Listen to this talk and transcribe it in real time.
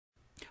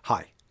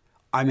Hi,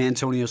 I'm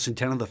Antonio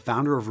Centeno, the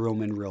founder of Real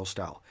Men Real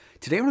Style.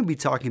 Today I'm going to be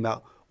talking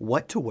about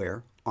what to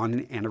wear on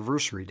an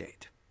anniversary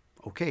date.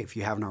 Okay, if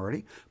you haven't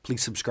already,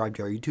 please subscribe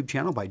to our YouTube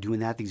channel. By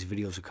doing that, these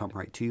videos will come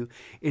right to you.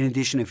 In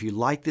addition, if you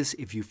like this,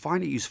 if you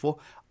find it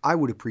useful, I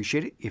would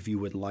appreciate it if you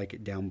would like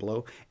it down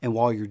below. And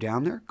while you're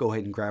down there, go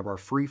ahead and grab our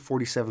free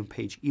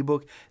 47-page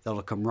ebook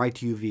that'll come right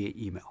to you via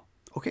email.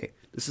 Okay,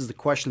 this is the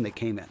question that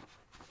came in.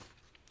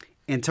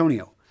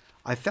 Antonio,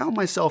 I found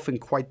myself in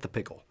quite the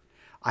pickle.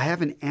 I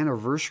have an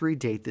anniversary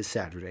date this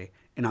Saturday,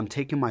 and I'm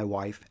taking my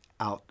wife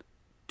out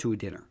to a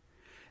dinner.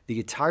 The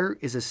attire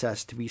is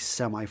assessed to be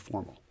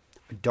semi-formal.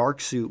 A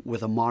dark suit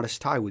with a modest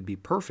tie would be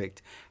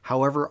perfect.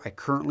 However, I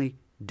currently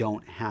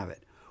don't have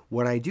it.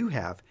 What I do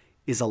have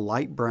is a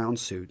light brown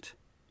suit,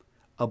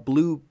 a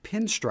blue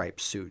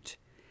pinstripe suit,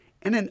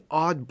 and an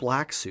odd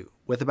black suit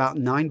with about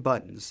 9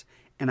 buttons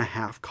and a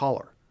half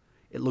collar.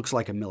 It looks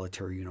like a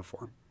military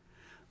uniform.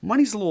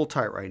 Money's a little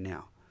tight right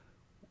now.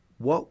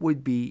 What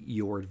would be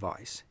your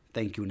advice?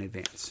 Thank you in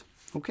advance.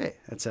 Okay,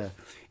 that's an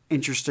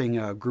interesting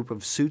group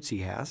of suits he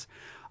has,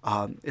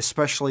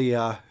 especially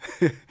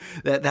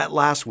that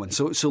last one.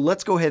 So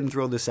let's go ahead and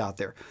throw this out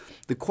there.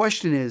 The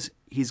question is,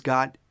 he's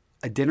got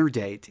a dinner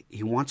date.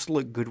 He wants to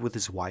look good with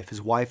his wife.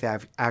 His wife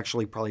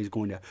actually probably is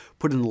going to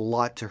put in a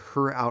lot to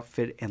her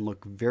outfit and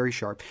look very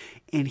sharp,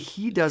 and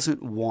he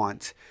doesn't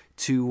want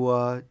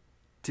to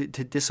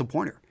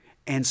disappoint her.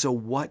 And so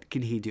what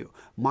can he do?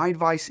 My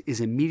advice is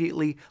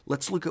immediately,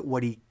 let's look at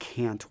what he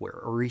can't wear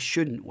or he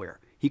shouldn't wear.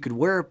 He could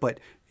wear it, but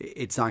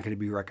it's not going to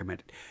be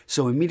recommended.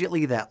 So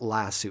immediately that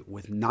last suit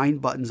with 9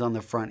 buttons on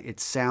the front, it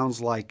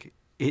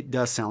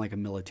does sound like a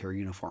military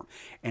uniform.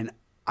 And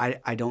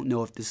I don't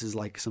know if this is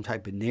like some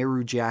type of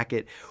Nehru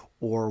jacket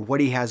or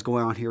what he has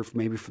going on here,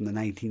 maybe from the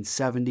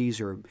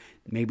 1970s or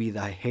maybe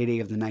the heyday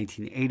of the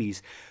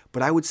 1980s.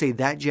 But I would say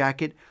that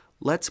jacket,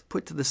 let's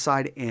put to the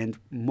side, and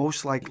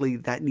most likely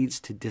that needs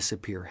to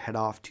disappear. Head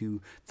off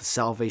to the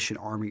Salvation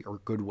Army or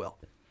Goodwill.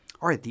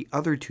 All right, the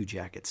other 2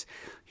 jackets.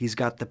 He's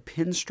got the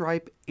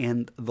pinstripe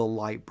and the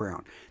light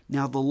brown.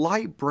 Now, the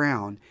light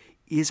brown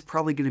is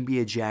probably going to be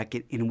a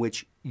jacket in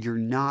which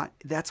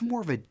that's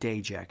more of a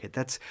day jacket.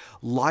 That's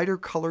lighter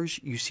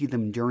colors. You see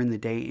them during the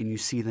day and you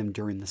see them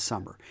during the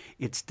summer.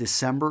 It's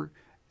December,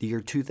 the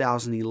year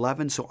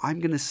 2011. So I'm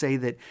going to say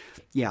that,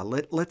 yeah,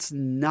 let's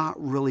not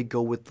really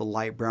go with the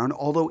light brown.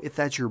 Although if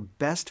that's your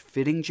best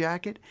fitting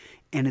jacket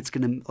and it's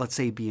going to, let's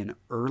say, be an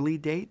early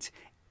date,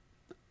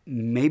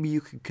 maybe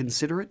you could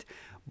consider it.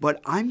 But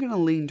I'm going to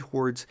lean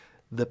towards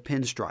the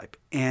pinstripe.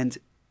 And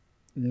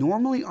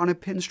normally on a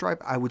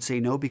pinstripe, I would say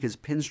no, because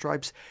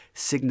pinstripes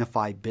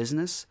signify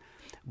business.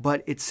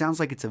 But it sounds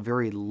like it's a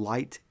very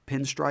light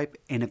pinstripe,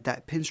 and if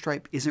that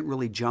pinstripe isn't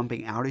really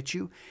jumping out at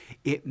you,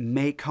 it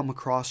may come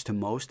across to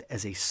most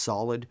as a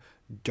solid,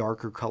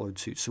 darker colored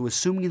suit. So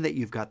assuming that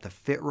you've got the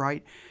fit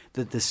right,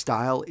 that the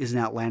style isn't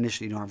outlandish,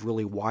 that you don't have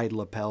really wide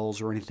lapels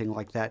or anything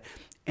like that,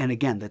 and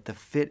again, that the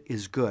fit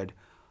is good,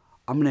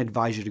 I'm going to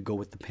advise you to go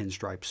with the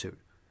pinstripe suit.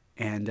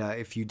 And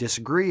if you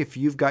disagree, if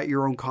you've got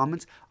your own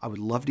comments, I would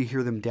love to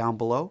hear them down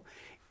below.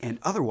 And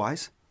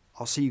otherwise,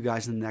 I'll see you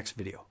guys in the next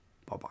video.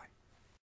 Bye-bye.